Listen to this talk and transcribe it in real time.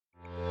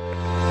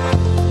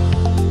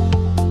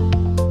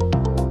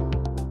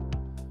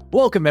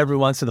Welcome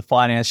everyone to the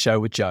Finance Show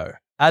with Joe.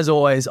 As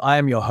always, I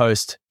am your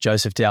host,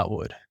 Joseph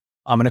Doubtwood.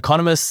 I'm an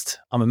economist,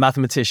 I'm a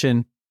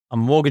mathematician,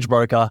 I'm a mortgage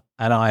broker,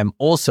 and I am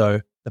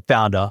also the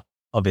founder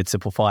of It's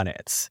Simple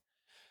Finance.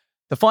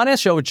 The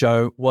Finance Show with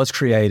Joe was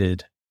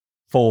created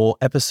for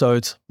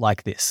episodes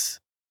like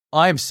this.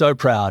 I am so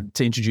proud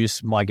to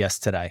introduce my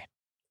guest today.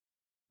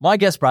 My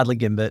guest, Bradley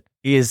Gimbert,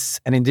 is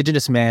an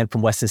Indigenous man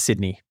from Western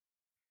Sydney.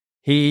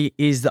 He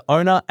is the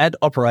owner and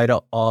operator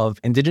of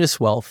Indigenous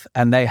Wealth,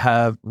 and they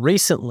have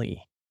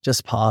recently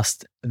just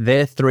passed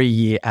their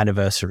 3-year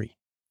anniversary.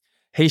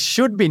 He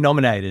should be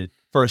nominated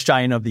for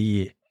Australian of the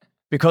Year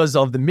because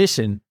of the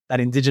mission that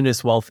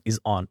Indigenous Wealth is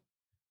on.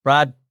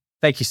 Brad,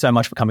 thank you so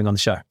much for coming on the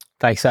show.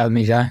 Thanks for having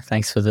me, Joe.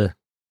 Thanks for the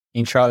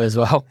intro as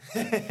well.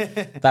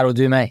 That'll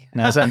do me.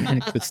 No,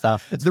 good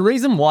stuff. The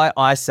reason why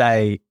I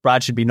say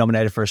Brad should be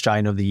nominated for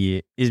Australian of the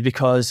Year is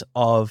because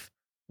of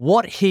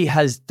what he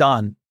has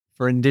done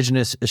for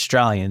Indigenous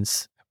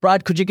Australians.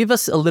 Brad, could you give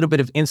us a little bit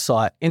of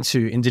insight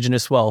into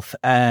Indigenous Wealth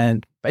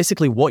and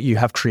basically what you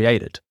have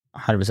created?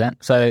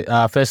 100%.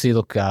 So firstly,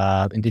 look,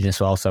 Indigenous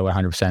Wealth, so we're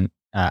 100%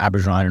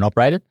 Aboriginal owned and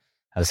operated.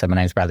 As I said, my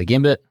name's Bradley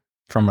Gimbert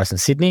from Western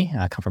Sydney.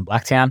 I come from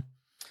Blacktown.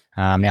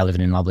 Now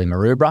living in lovely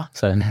Maroubra,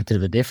 so a bit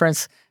of a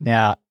difference.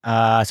 Now,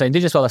 so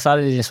Indigenous Wealth, I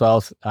started Indigenous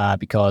Wealth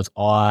because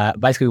I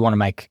basically want to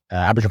make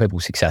Aboriginal people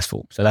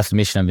successful. So that's the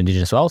mission of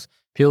Indigenous Wealth,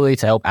 purely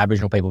to help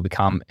Aboriginal people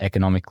become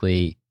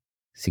economically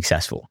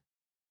successful.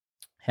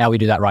 How we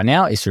do that right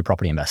now is through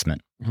property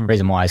investment. Mm-hmm. The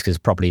reason why is because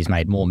property has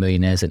made more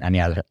millionaires than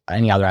any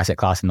other asset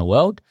class in the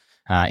world.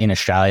 In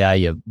Australia,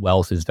 your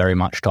wealth is very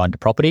much tied to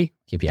property.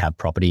 If you have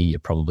property, you're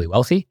probably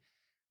wealthy.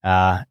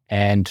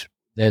 And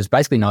there's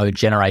basically no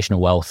generational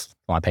wealth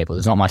for my people.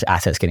 There's not much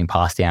assets getting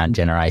passed down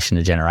generation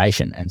to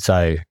generation. And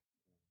so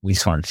we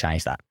just wanted to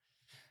change that.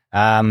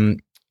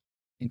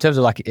 In terms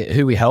of like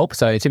who we help,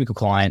 so a typical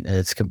client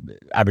is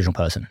Aboriginal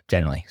person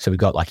generally. So we've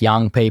got like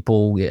young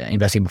people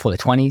investing before their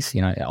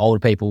 20s, older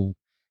people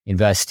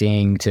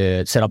investing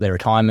to set up their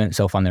retirement,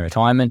 self-fund their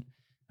retirement.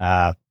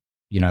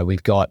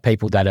 We've got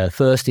people that are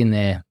first in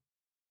their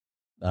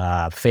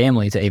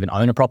family to even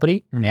own a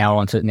property,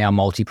 now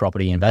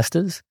multi-property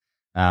investors.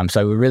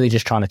 So we're really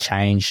just trying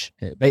to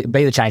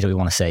be the change that we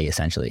want to see,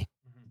 essentially.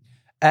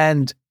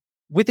 And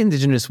with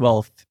Indigenous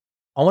Wealth,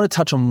 I want to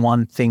touch on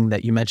one thing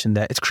that you mentioned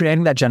there. It's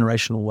creating that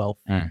generational wealth.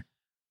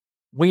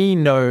 We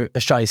know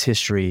Australia's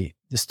history,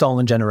 the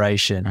stolen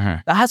generation.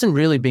 That hasn't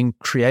really been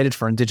created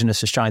for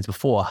Indigenous Australians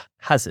before,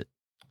 has it?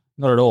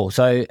 Not at all.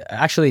 So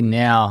actually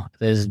now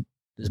there's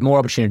more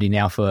opportunity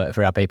now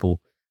for our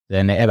people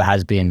than there ever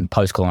has been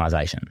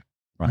post-colonisation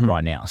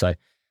right now. So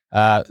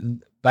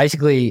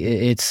basically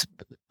it's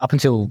up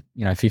until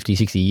 50,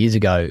 60 years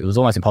ago, it was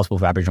almost impossible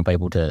for Aboriginal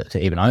people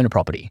to even own a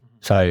property.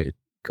 So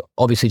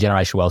obviously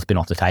generational wealth has been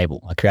off the table.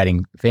 Like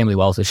creating family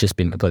wealth has just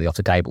been completely off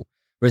the table.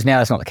 Whereas now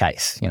that's not the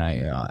case.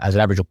 As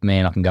an Aboriginal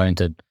man, I can go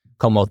into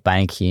Commonwealth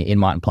Bank in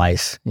Martin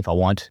Place if I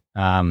want,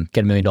 get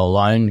 $1 million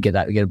loan,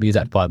 use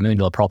that for $1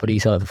 million property,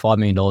 sell it for $5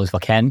 million if I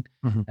can,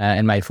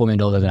 and made $4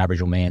 million as an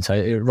Aboriginal man.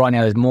 So right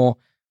now there's more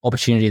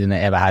opportunity than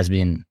there ever has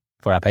been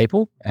for our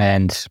people,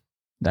 and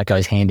that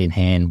goes hand in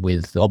hand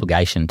with the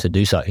obligation to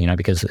do so,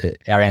 because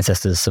our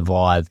ancestors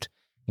survived,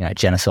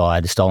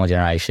 genocide, stolen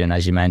generation,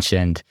 as you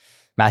mentioned,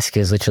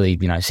 massacres literally,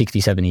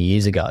 60, 70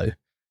 years ago,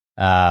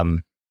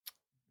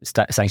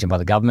 sanctioned by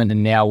the government.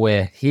 And now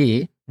we're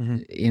here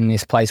in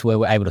this place where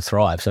we're able to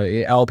thrive. So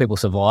our old people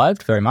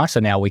survived very much. So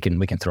now we can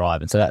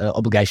thrive. And so that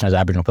obligation as an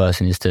Aboriginal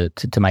person is to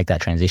make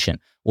that transition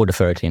or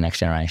defer it to your next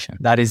generation.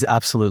 That is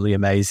absolutely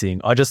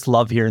amazing. I just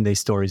love hearing these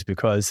stories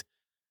because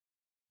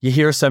you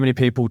hear so many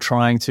people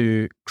trying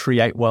to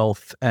create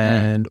wealth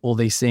and all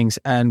these things.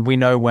 And we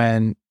know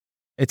when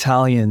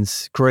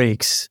Italians,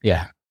 Greeks,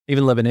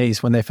 even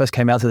Lebanese, when they first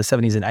came out to the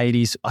 70s and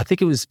 80s, I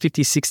think it was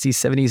 50s, 60s,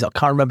 70s, I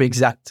can't remember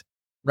exact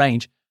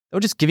range. They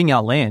were just giving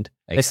out land.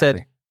 Exactly. They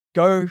said,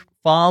 go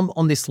farm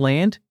on this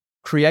land,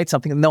 create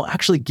something, and they're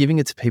actually giving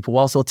it to people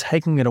whilst they're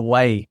taking it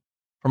away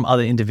from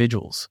other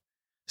individuals.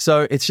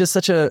 So it's just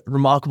such a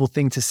remarkable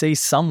thing to see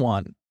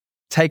someone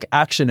take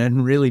action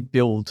and really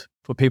build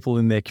for people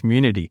in their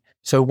community.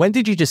 So when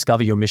did you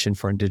discover your mission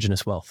for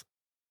Indigenous Wealth?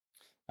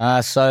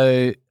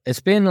 So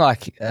it's been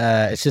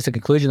it's just a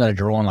conclusion that I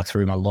draw on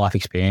through my life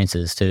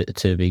experiences,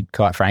 to be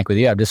quite frank with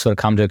you. I've just sort of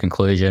come to a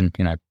conclusion,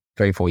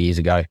 3-4 years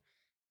ago,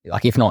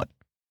 if not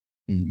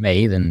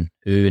me, then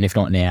who, and if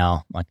not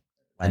now,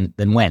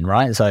 then when,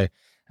 right? So,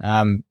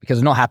 because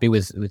I'm not happy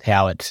with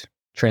how it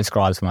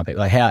transcribes for my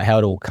people, how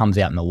it all comes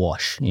out in the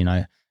wash,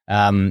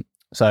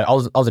 So I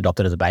was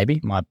adopted as a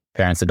baby. My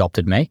parents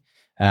adopted me.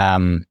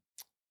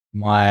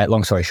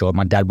 Long story short,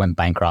 my dad went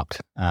bankrupt.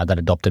 That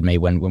adopted me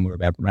when we were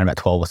around about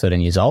 12 or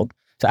 13 years old.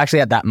 So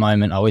actually, at that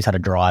moment, I always had a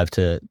drive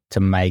to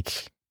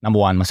make, number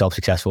one, myself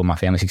successful, my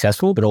family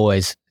successful, but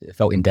always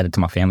felt indebted to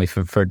my family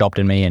for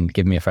adopting me and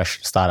giving me a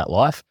fresh start at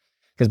life.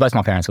 Because both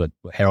my parents were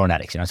heroin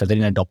addicts, so if they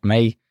didn't adopt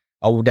me,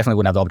 I definitely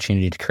wouldn't have the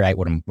opportunity to create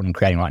what I'm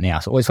creating right now.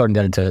 So always felt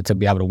indebted to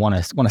be able to want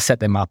to set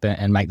them up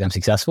and make them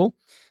successful.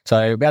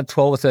 So about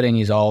 12 or 13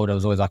 years old, I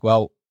was always like,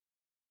 well,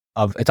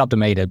 it's up to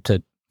me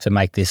to to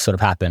make this sort of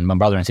happen. My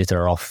brother and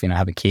sister are off,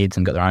 having kids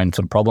and got their own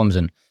sort of problems,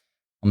 and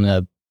I'm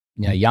the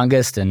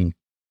youngest and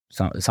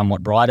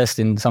somewhat brightest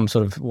in some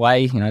sort of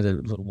way,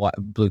 the sort of white,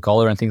 blue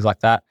collar and things like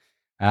that.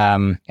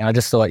 And I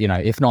just thought,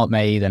 if not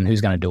me, then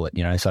who's going to do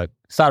it? So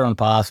started on the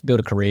path, built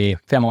a career,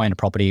 found my way into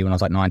property when I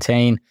was like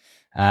 19.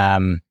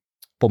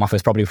 Bought my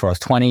first property before I was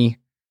 20.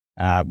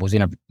 Was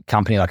in a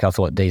company like I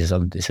thought, this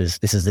is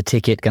the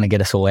ticket, going to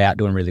get us all out,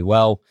 doing really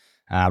well.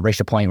 Reached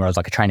a point where I was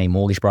like a trainee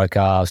mortgage broker.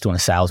 I was doing a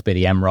sales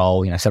BDM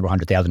role, several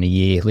 $100,000 a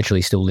year,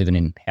 literally still living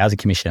in housing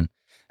commission,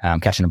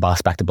 catching a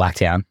bus back to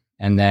Blacktown.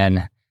 And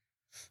then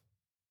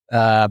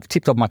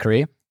tipped off my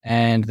career,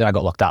 and then I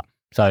got locked up.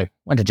 So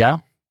went to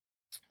jail.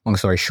 Long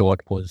story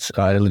short was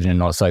I lived in a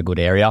not so good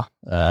area.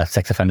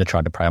 Sex offender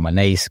tried to prey on my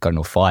niece, got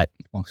into a fight.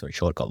 Long story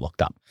short, got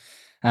locked up.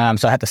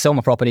 So I had to sell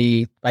my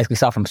property, basically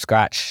start from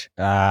scratch.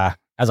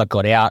 As I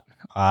got out,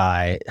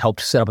 I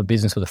helped set up a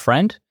business with a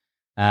friend.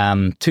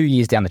 2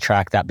 years down the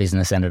track, that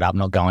business ended up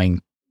not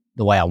going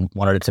the way I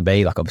wanted it to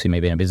be, like obviously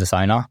me being a business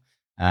owner.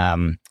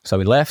 So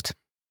we left.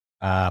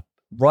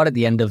 Right at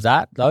the end of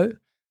that, though,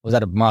 I was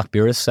at a Mark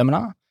Burris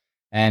seminar,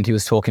 and he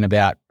was talking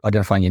about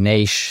identifying your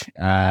niche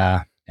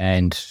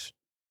and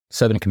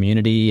serving a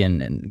community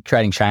and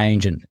creating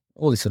change and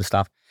all this sort of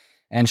stuff.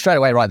 And straight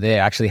away right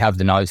there, I actually have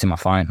the notes in my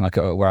phone, like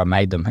where I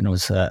made them. And it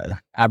was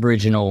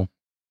Aboriginal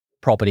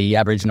property,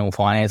 Aboriginal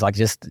finance, like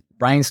just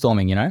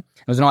brainstorming, It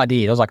was an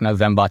idea. It was like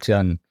November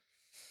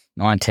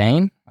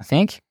 2019, I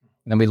think.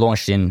 And then we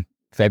launched in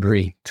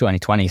February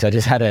 2020. So I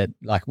just had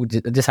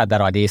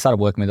that idea, started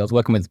working with it. I was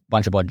working with a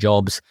bunch of odd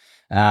jobs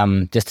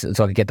just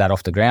so I could get that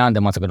off the ground.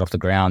 And once I got off the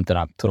ground, then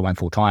I sort of went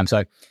full time.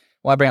 So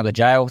why I bring up the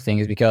jail thing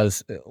is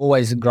because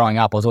always growing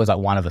up, I was always like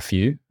one of a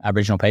few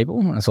Aboriginal people.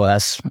 And so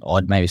that's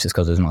odd. Maybe it's just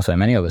because there's not so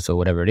many of us or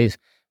whatever it is.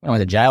 When I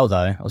went to jail,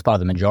 though, I was part of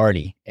the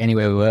majority.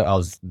 Anywhere we were, I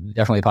was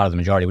definitely part of the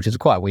majority, which is a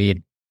quite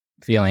weird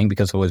feeling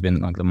because I've always been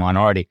like the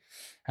minority.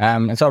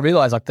 And so I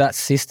realized like that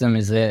system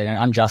is there and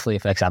unjustly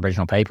affects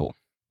Aboriginal people.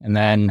 And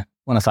then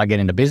when I started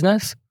getting into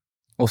business,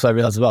 also I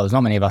realized as well, there's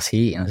not many of us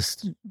here, and I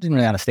just didn't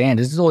really understand.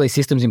 There's all these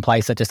systems in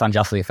place that just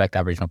unjustly affect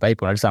Aboriginal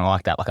people. And I just don't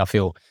like that. Like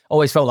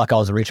always felt like I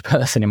was a rich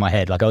person in my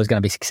head. Like I was going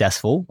to be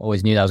successful.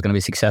 Always knew that I was going to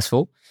be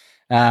successful.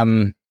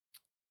 And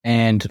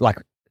like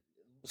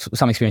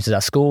some experiences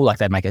at school, like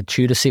they'd make a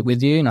tutor sit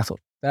with you. And I thought,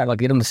 like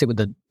get them to sit with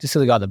the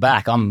guy at the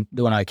back. I'm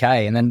doing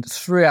okay. And then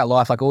throughout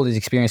life, like all these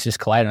experiences just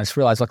collated. And I just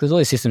realized like there's all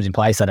these systems in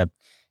place that are,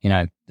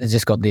 they've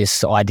just got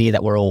this idea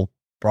that we're all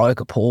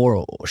broke or poor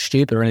or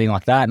stupid or anything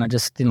like that. And I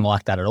just didn't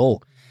like that at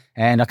all.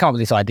 And I come up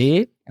with this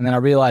idea, and then I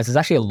realized there's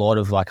actually a lot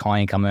of like high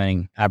income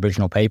earning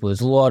Aboriginal people.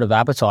 There's a lot of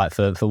appetite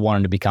for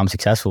wanting to become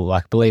successful.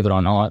 Like believe it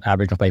or not,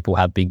 Aboriginal people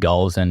have big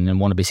goals and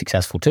want to be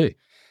successful too.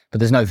 But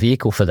there's no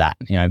vehicle for that,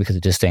 because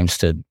it just seems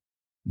to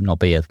not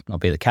be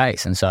the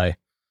case. And so I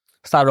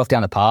started off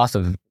down the path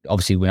of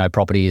obviously we know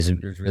property is a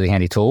really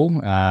handy tool.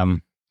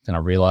 Then I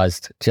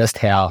realized just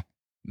how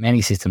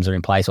many systems are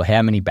in place or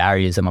how many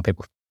barriers that my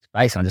people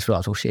face. And I just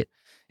realized, well, shit,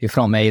 if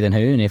not me, then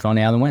who? And if not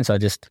now, then when? So I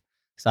just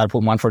started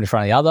putting one foot in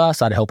front of the other,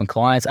 started helping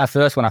clients. At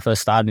first, when I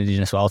first started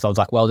Indigenous Wealth, I was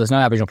like, well, there's no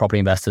Aboriginal property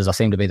investors. I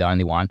seem to be the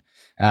only one.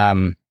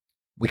 I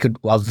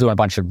was doing a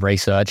bunch of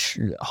research,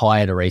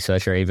 hired a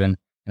researcher even.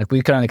 And if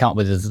we could only come up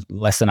with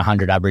less than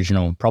 100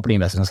 Aboriginal property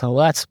investors, I thought,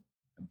 well, that's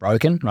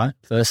broken, right?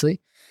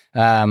 Firstly.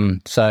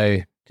 So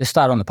just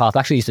started on the path. I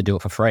actually used to do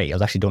it for free. I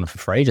was actually doing it for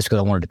free just because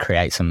I wanted to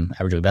create some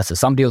Aboriginal investors.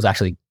 Some deals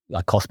actually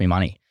like cost me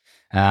money.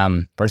 But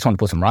I just wanted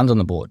to put some runs on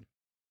the board.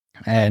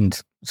 And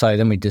so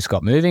then we just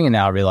got moving, and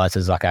now I realized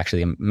there's like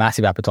actually a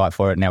massive appetite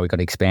for it. Now we've got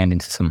to expand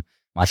into some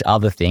much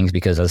other things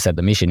because, as I said,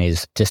 the mission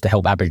is just to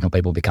help Aboriginal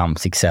people become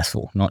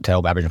successful, not to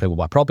help Aboriginal people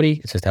buy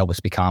property. It's just to help us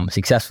become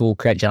successful,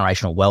 create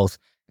generational wealth,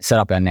 set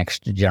up our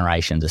next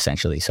generations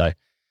essentially. So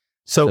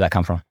where did that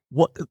come from?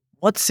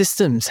 What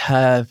systems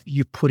have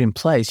you put in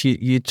place?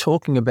 You're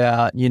talking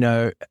about,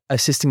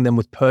 assisting them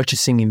with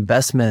purchasing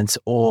investments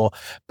or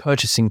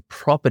purchasing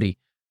property.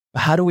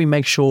 How do we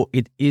make sure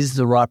it is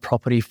the right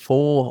property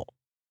for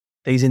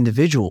these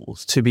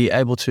individuals to be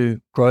able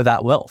to grow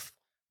that wealth?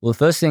 Well, the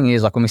first thing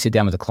is like when we sit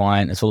down with a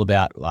client, it's all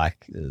about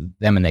like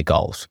them and their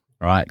goals,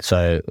 right?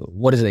 So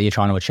what is it that you're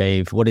trying to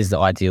achieve? What is the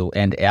ideal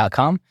end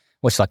outcome?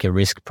 What's like your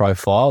risk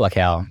profile? Like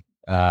how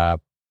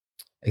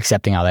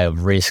accepting are they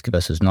of risk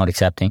versus not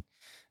accepting?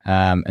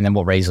 And then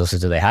what resources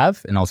do they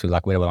have? And also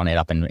like where do I want to end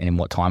up in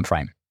what time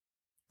frame?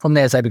 From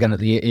there, you're going to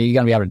be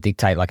able to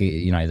dictate, like,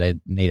 they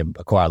need to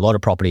acquire a lot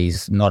of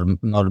properties, not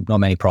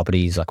many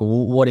properties. Like,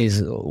 what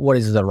is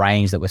the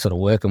range that we're sort of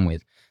working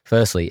with?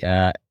 Firstly,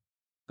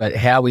 but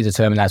how we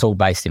determine that's all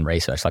based in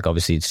research. Like,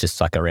 obviously, it's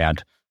just like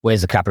around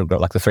where's the capital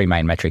growth. Like the three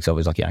main metrics,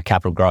 always like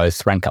capital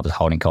growth, rent covers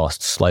holding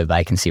costs, low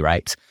vacancy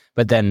rates.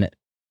 But then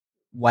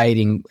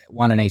weighting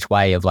one in each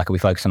way of like, are we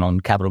focusing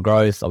on capital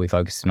growth? Are we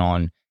focusing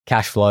on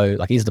cash flow?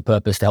 Like, is the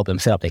purpose to help them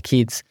set up their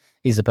kids?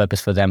 Is the purpose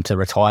for them to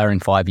retire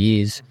in 5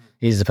 years?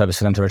 Is the purpose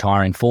for them to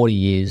retire in 40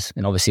 years?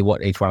 And obviously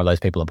what each one of those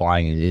people are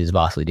buying is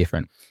vastly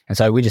different. And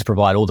so we just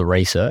provide all the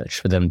research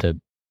for them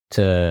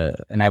to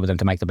enable them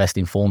to make the best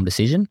informed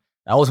decision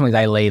ultimately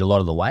they lead a lot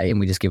of the way and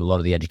we just give a lot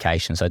of the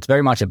education. So it's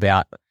very much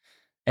about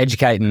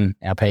educating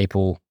our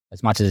people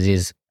as much as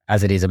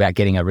it is about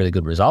getting a really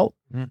good result.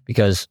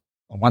 Because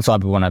on one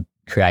side we want to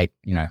create,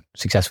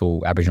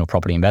 successful Aboriginal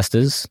property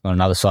investors. On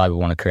another side we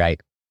want to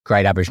create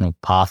great Aboriginal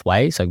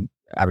pathways, so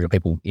Aboriginal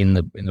people in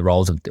the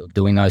roles of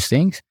doing those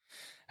things.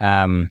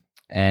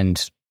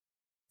 And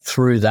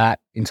through that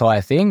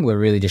entire thing, we're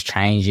really just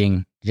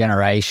changing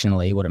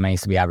generationally what it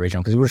means to be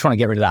Aboriginal, because we're just trying to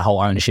get rid of that whole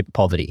ownership of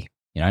poverty.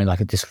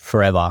 Like it just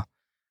forever.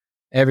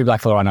 Every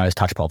blackfellow I know has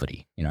touched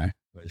poverty.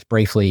 It's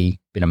briefly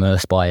been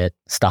immersed by it,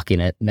 stuck in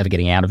it, never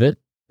getting out of it.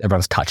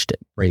 Everyone's touched it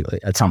really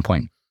at some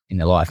point in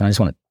their life, and I just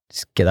want to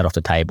just get that off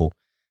the table.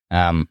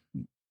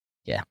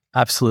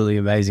 Absolutely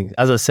amazing.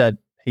 As I said,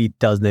 he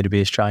does need to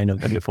be Australian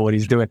for what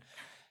he's doing.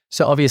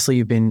 So obviously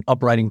you've been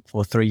operating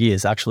for 3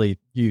 years. Actually,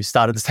 you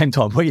started at the same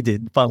time we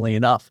did, funnily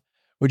enough.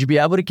 Would you be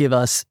able to give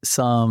us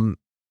some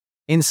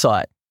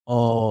insight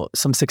or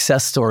some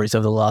success stories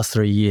over the last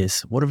 3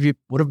 years? What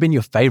have been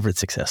your favorite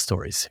success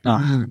stories?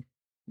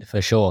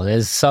 For sure.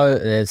 There's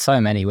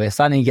so many. We're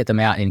starting to get them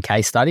out in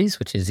case studies,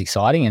 which is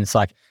exciting. And it's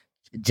like,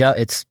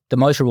 it's the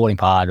most rewarding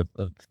part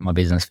of my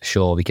business for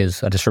sure,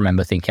 because I just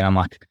remember thinking, I'm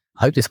like,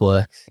 I hope this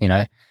works,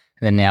 And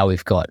then now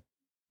we've got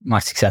my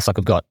success. Like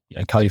I've got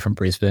Cody from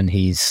Brisbane.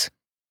 He's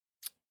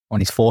on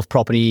his 4th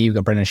property. We've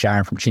got Brendan and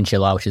Sharon from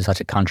Chinchilla, which is such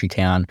a country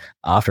town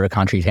after a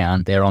country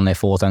town. They're on their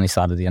 4th, only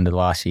started at the end of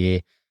last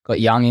year.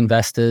 Got young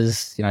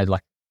investors,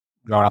 like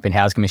growing up in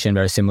Housing Commission,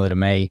 very similar to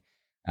me,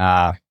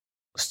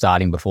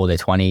 starting before they're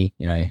 20,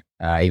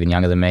 even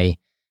younger than me.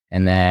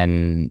 And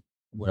then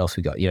what else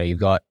we got? You've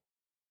got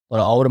a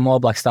lot of older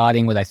mob, like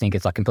starting where they think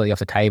it's like completely off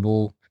the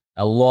table.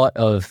 A lot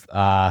of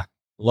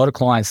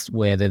clients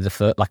where they're the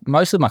first, like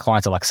most of my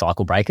clients are like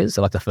cycle breakers.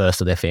 They're like the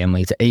first of their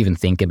family to even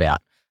think about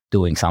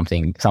doing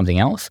something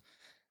else.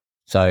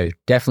 So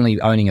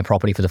definitely owning a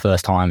property for the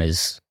first time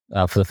is,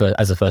 as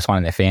the first one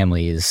in their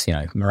family is,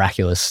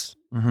 miraculous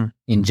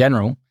in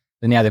general.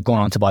 But now they've gone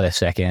on to buy their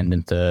 2nd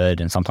and 3rd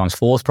and sometimes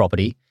 4th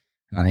property.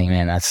 And I think,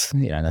 man, that's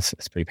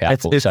pretty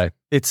powerful.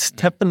 It's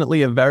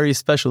definitely a very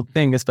special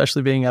thing,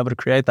 especially being able to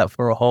create that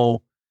for a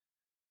whole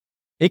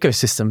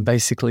ecosystem.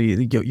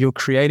 Basically, you're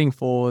creating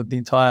for the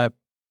entire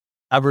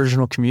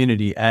Aboriginal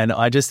community. And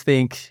I just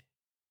think,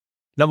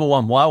 number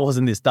one, why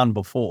wasn't this done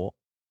before?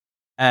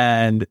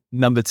 And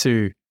number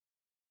 2,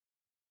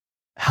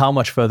 how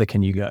much further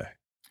can you go?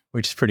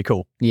 Which is pretty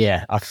cool.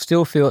 Yeah, I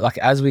still feel like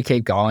as we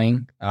keep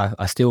going,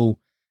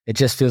 it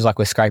just feels like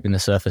we're scraping the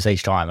surface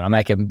each time. And I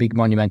make a big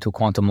monumental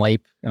quantum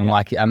leap and I'm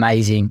like,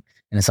 amazing.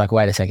 And it's like,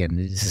 wait a second,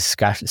 this is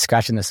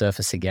scratching the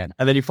surface again.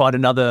 And then you find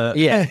another.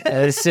 Yeah,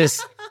 it's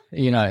just,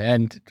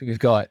 and we've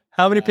got.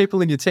 How many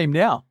people in your team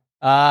now?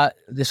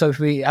 So if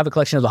we have a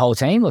collection of the whole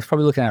team, we're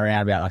probably looking at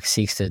around about like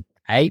 6 to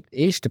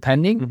 8-ish,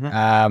 depending.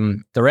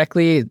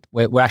 Directly,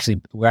 we're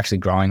actually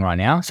growing right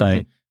now.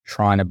 So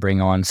trying to bring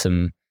on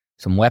some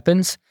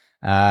weapons.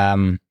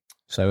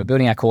 So we're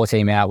building our core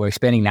team out. We're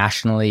expanding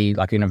nationally,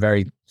 like in a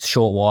very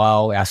short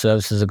while. Our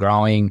services are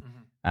growing.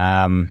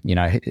 A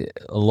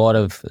lot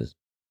of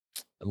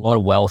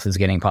wealth is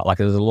getting part. Like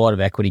there's a lot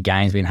of equity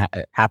gains been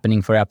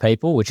happening for our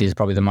people, which is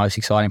probably the most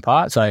exciting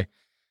part. So,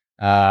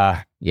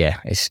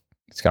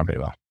 it's going pretty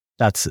well.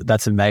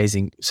 That's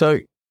amazing. So,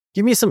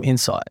 give me some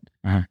insight.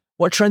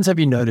 What trends have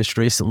you noticed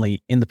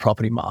recently in the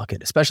property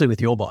market, especially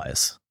with your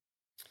buyers?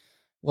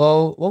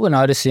 Well, what we're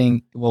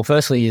noticing,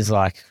 firstly is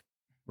like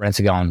rents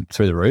are going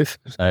through the roof,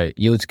 so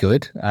yield's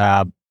good.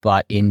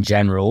 But in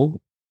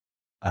general,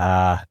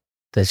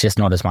 there's just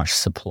not as much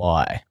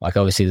supply. Like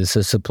obviously the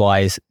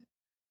supply has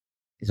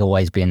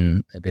always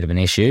been a bit of an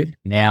issue.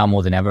 Now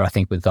more than ever, I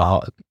think with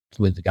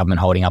the government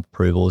holding up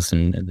approvals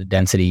and the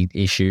density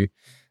issue,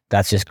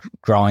 that's just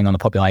growing on the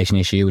population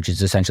issue, which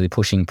is essentially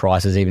pushing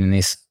prices even in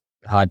this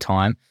hard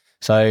time.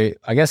 So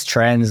I guess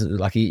trends,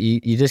 like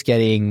you're just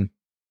getting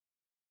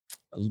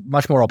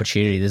much more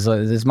opportunity.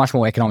 There's much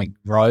more economic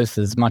growth.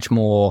 There's much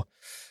more,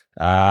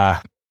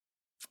 how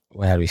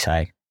do we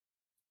say,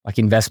 like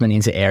investment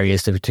into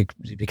areas to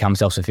become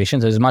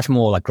self-sufficient. So there's much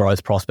more like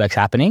growth prospects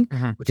happening,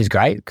 which is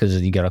great because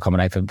you got to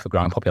accommodate for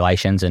growing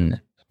populations. And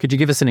could you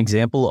give us an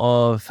example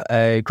of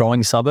a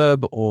growing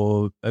suburb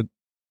or a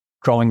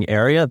growing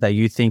area that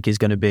you think is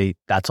going to be,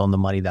 that's on the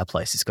money, that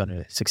place is going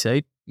to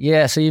succeed?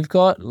 Yeah, so you've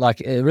got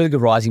like a really good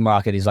rising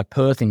market is like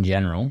Perth in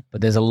general,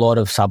 but there's a lot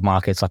of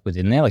sub-markets like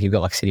within there. Like you've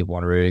got like City of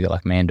Wanneroo, you've got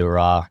like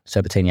Mandurah,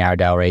 Serpentine,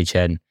 Yarradale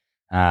region,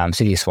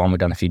 City of Swan, we've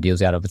done a few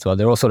deals out of as well.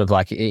 They're all sort of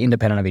like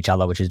independent of each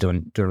other, which is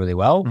doing really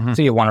well.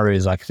 City of Wanneroo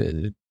is like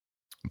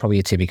probably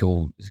a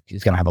typical,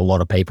 it's going to have a lot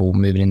of people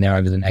moving in there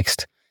over the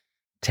next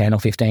 10 or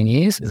 15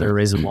 years. Is there a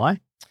reason why?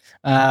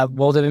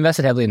 Well, they've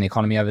invested heavily in the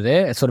economy over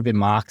there. It's sort of been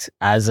marked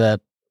as a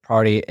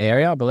priority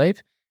area, I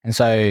believe. And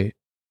so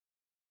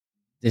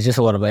there's just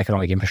a lot of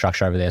economic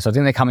infrastructure over there. So I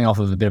think they're coming off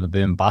of a bit of a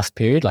boom bust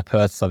period. Like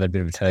Perth's had a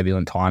bit of a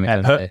turbulent time.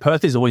 Yeah,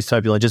 Perth is always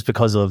turbulent just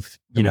because of,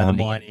 the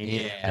mining.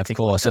 Yeah, of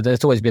course. So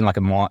it's always been like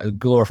a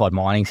glorified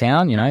mining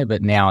town,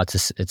 but now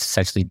it's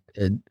essentially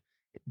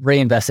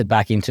reinvest it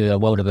back into a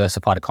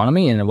well-diversified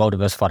economy, and a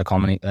well-diversified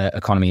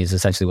economy is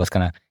essentially what's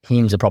going to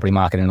hinge the property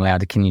market and allow it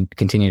to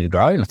continue to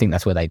grow. And I think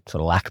that's where they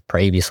sort of lacked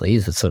previously,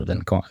 is it's sort of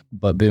then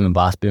boom and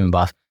bust,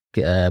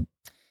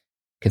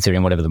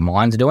 considering whatever the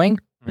mines are doing.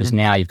 Whereas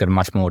now you've got a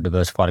much more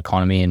diversified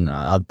economy, and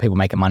other people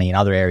making money in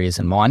other areas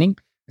than mining,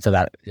 so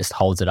that just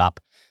holds it up.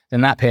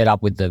 Then that paired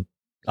up with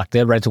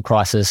their rental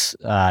crisis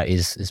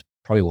is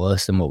probably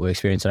worse than what we're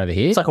experiencing over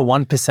here. It's like a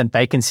 1%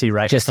 vacancy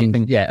rate. Just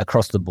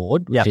across the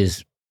board, which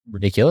is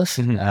ridiculous.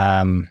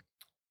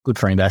 Good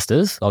for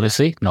investors,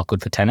 obviously, not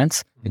good for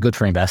tenants, but good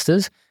for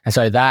investors. And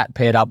so that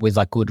paired up with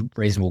like good,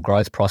 reasonable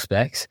growth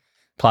prospects,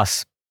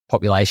 plus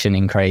population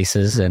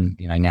increases, and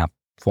now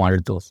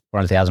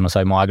 400,000 or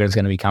so migrants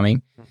going to be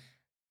coming.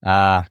 It's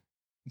a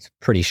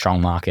pretty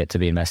strong market to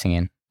be investing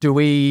in.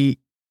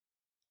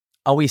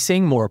 Are we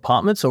seeing more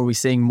apartments, or are we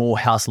seeing more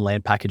house and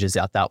land packages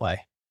out that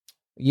way?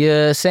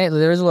 Yeah,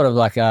 there is a lot of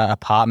like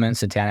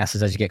apartments and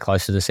townhouses as you get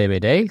close to the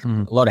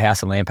CBD. A lot of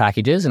house and land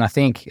packages, and I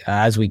think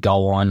as we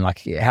go on,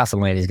 like house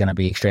and land is going to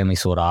be extremely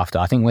sought after.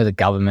 I think where the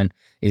government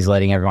is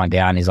letting everyone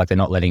down is like they're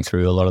not letting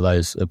through a lot of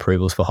those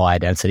approvals for higher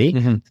density.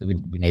 So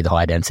we need the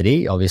higher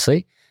density,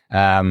 obviously.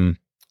 So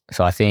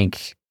I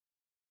think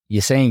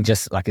you're seeing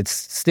just like it's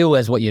still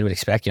as what you would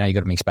expect. You've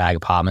got a mixed bag: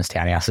 apartments,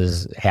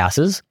 townhouses,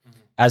 houses.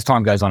 As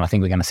time goes on, I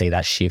think we're going to see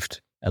that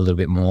shift a little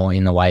bit more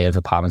in the way of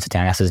apartments and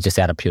townhouses, just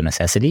out of pure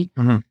necessity.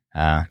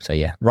 So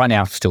yeah, right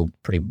now still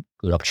pretty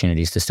good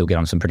opportunities to still get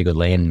on some pretty good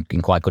land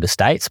in quite good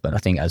estates. But I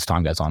think as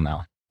time goes on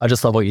now, I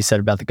just love what you said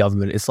about the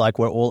government. It's like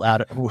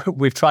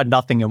we've tried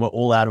nothing and we're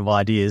all out of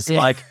ideas. Yeah.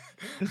 Like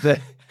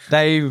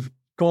they've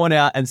gone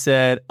out and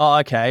said, oh,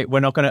 okay, we're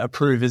not going to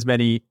approve as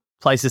many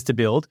places to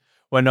build.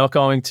 We're not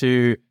going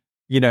to,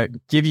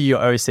 give you your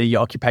OC,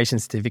 your occupation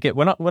certificate.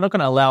 We're not going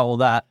to allow all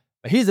that.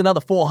 But here's another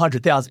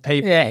 400,000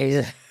 people.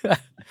 Yeah.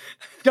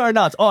 Go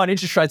nuts. Oh, and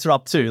interest rates are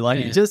up too.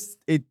 Like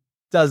it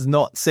does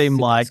not seem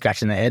like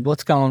scratching their head.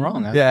 What's going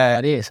wrong?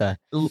 Idea. So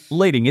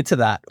leading into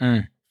that,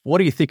 what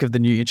do you think of the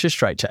new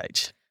interest rate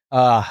change?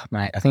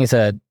 Mate, I think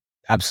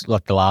it's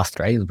like the last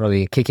three,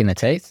 probably a kick in the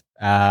teeth.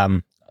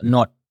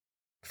 Not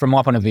from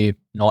my point of view,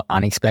 not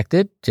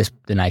unexpected, just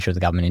the nature of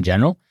the government in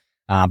general.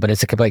 But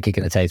it's a complete kick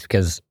in the teeth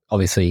because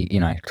obviously,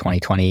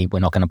 2020, we're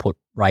not going to put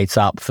rates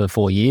up for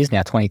 4 years.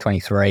 Now,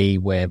 2023,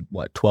 we're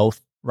 12th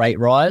rate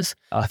rise?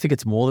 I think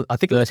it's more. I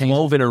think 13. It's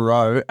 12 in a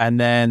row, and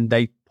then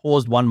they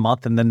paused 1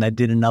 month, and then they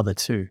did another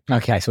 2.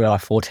 Okay, so we're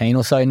like 14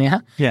 or so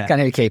now. Yeah,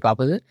 can't even keep up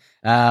with it.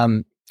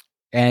 And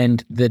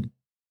the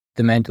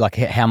like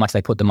how much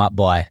they put them up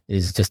by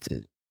is just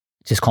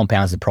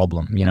compounds the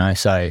problem.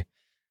 So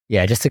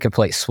yeah, just a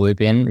complete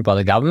swoop in by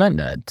the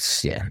government.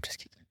 Just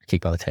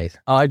kick by the teeth.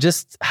 I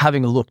just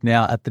having a look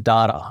now at the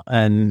data,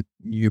 and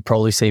you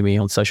probably see me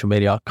on social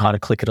media. I kind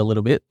of click it a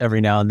little bit every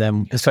now and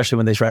then, especially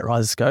when these rate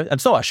rises go, and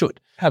so I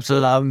should.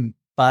 Absolutely.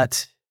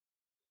 But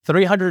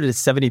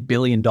 $370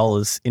 billion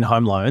in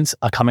home loans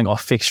are coming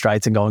off fixed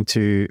rates and going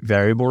to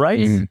variable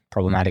rates.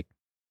 Problematic.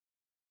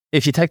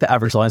 If you take the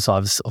average loan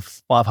size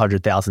of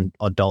 $500,000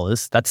 odd,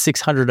 that's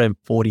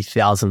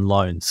 640,000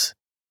 loans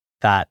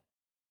that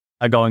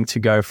are going to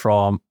go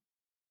from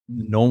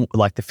normal,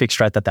 like the fixed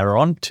rate that they're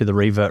on, to the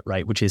revert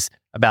rate, which is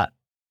about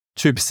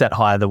 2%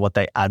 higher than what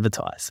they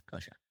advertise.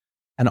 Gotcha.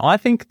 And I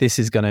think this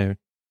is the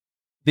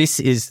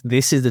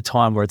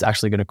time where it's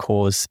actually going to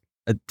cause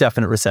a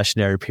definite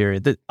recessionary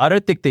period. I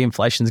don't think the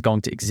inflation is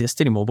going to exist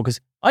anymore, because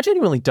I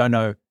genuinely don't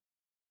know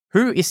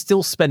who is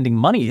still spending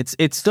money.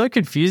 It's so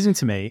confusing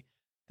to me.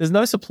 There's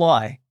no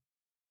supply.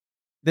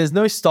 There's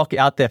no stock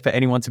out there for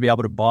anyone to be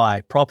able to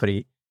buy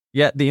property,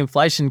 yet the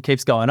inflation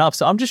keeps going up.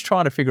 So I'm just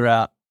trying to figure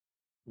out,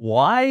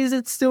 why is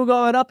it still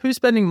going up? Who's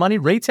spending money?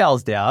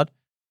 Retail's down.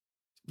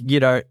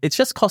 It's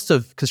just cost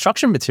of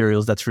construction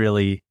materials that's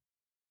really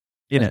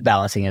in it.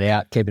 Balancing it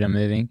out, keeping it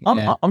moving.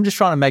 I'm just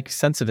trying to make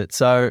sense of it.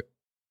 So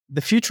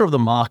the future of the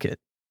market,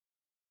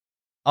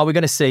 are we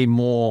going to see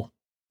more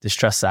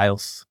distressed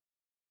sales?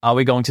 Are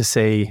we going to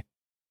see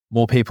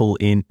more people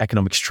in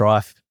economic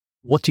strife?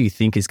 What do you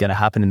think is going to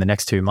happen in the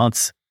next 2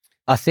 months?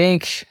 I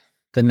think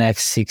the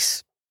next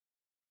 6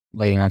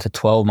 leading on to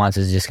 12 months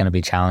is just going to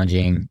be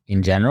challenging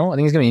in general. I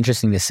think it's going to be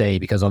interesting to see,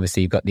 because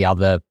obviously you've got the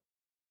other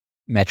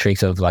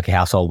metrics of like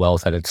household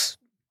wealth at its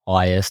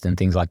highest and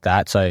things like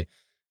that. So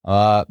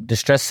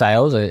distressed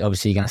sales,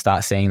 obviously you're going to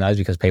start seeing those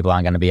because people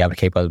aren't going to be able to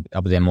keep up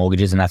with their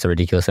mortgages, and that's a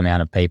ridiculous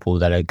amount of people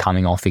that are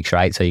coming off fixed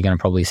rate. So you're going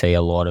to probably see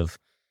a lot of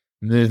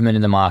movement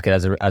in the market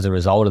as a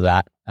result of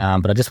that.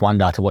 But I just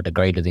wonder to what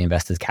degree do the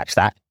investors catch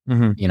that,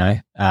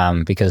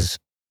 because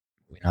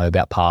we know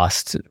about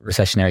past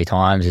recessionary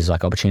times is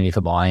like opportunity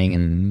for buying,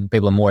 and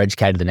people are more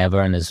educated than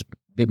ever, and there's a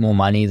bit more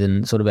money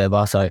than sort of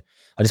ever. So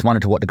I just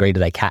wonder to what degree do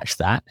they catch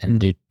that, and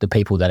do the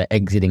people that are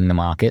exiting the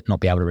market not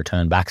be able to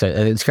return back? So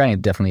it's creating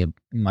definitely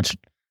a much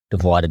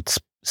divided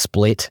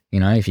split.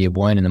 If you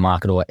weren't in the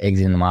market or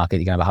exiting the market,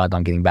 you're going to have a hard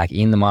time getting back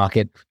in the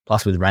market.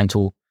 Plus with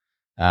rental,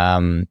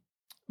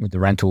 with the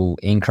rental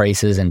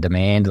increases and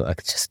demand, like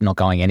it's just not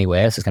going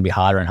anywhere. So it's going to be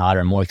harder and harder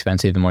and more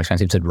expensive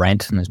to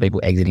rent. And there's people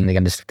exiting,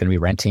 they're just going to be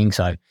renting.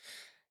 So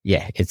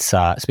it's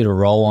a bit of a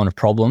roll-on of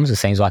problems, it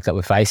seems like, that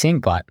we're facing,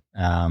 but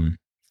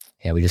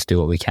we just do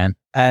what we can.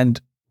 And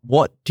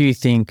what do you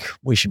think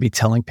we should be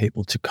telling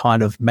people to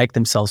kind of make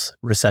themselves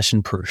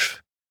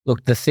recession-proof?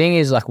 Look, the thing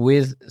is, like,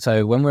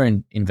 so when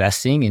we're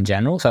investing in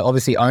general, so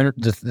obviously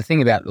the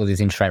thing about all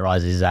these interest rate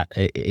rises is that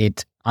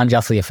it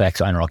unjustly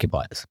affects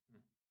owner-occupiers.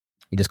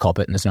 You just cop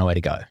it and there's nowhere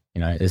to go.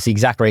 It's the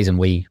exact reason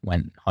we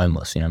went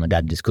homeless. My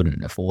dad just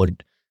couldn't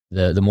afford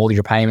the mortgage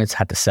repayments,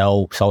 had to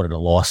sold at a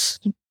loss,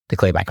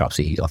 declare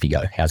bankruptcy, off you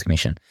go, housing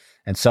commission.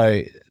 And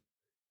so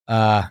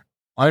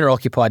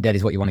owner-occupied debt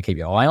is what you want to keep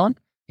your eye on.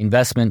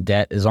 Investment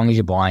debt, as long as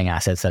you're buying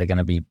assets that are going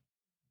to be,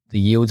 the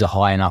yields are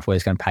high enough where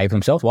it's going to pay for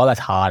themselves. While that's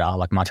harder,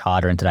 like much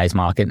harder in today's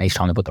market, and each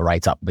time they put the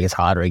rates up, it gets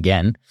harder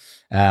again.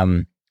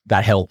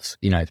 That helps.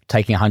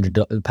 Paying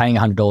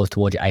 $100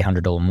 towards your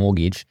 $800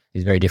 mortgage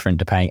is very different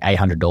to paying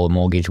 $800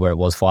 mortgage where it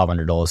was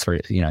 $500 for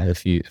a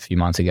few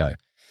months ago.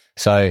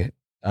 So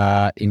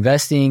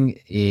investing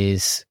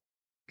is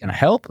going to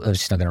help. It's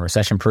just not going to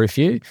recession-proof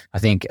you. I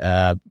think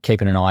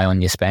keeping an eye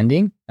on your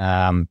spending,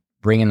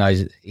 bringing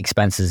those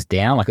expenses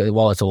down. Like,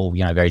 while it's all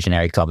very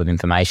generic type of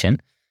information,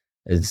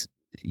 is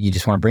you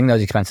just want to bring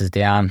those expenses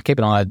down. Keep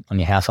an eye on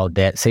your household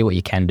debt. See what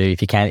you can do.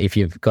 If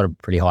you've got a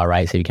pretty high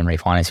rate, so you can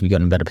refinance. If you've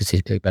got in a better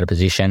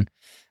position.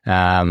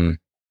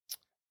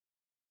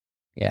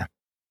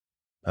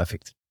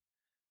 Perfect.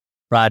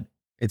 Brad,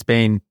 it's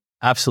been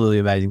absolutely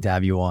amazing to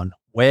have you on.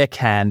 Where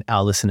can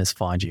our listeners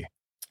find you?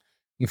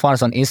 You can find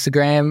us on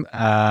Instagram.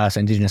 So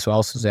Indigenous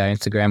Wealth is our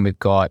Instagram. We've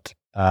got,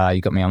 you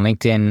got me on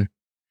LinkedIn,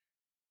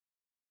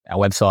 our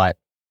website,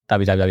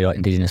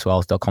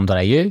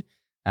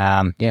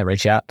 www.indigenouswealth.com.au.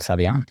 Reach out,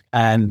 Sabian.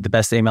 And the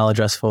best email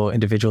address for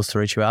individuals to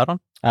reach you out on?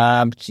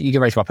 You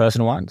can reach my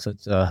personal one. So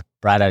it's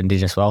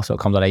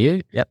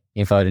brad@indigenouswealth.com.au. Yep.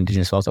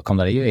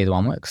 info@indigenouswealth.com.au. Either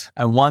one works.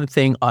 And one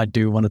thing I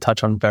do want to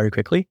touch on very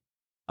quickly,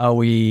 are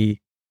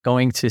we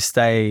going to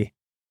stay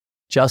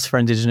just for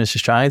Indigenous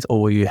Australians,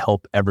 or will you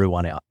help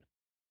everyone out?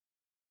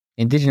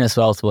 Indigenous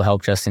Wealth will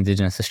help just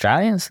Indigenous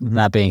Australians. Mm-hmm.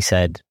 That being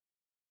said,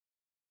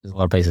 there's a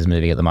lot of pieces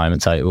moving at the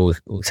moment, so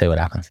we'll see what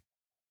happens.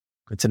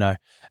 Good to know.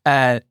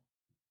 And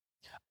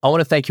I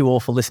want to thank you all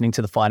for listening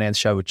to The Finance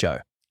Show with Joe.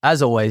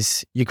 As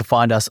always, you can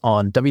find us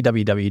on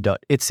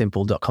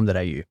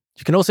www.itsimple.com.au. You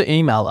can also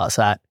email us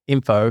at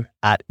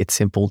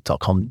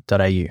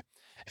info@itsimple.com.au.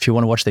 If you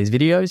want to watch these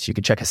videos, you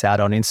can check us out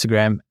on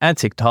Instagram and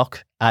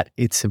TikTok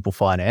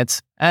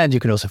 @ItSimpleFinance. And you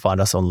can also find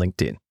us on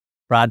LinkedIn.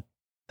 Brad,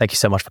 thank you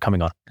so much for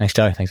coming on. Thanks,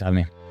 Joe. Thanks for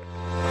having me.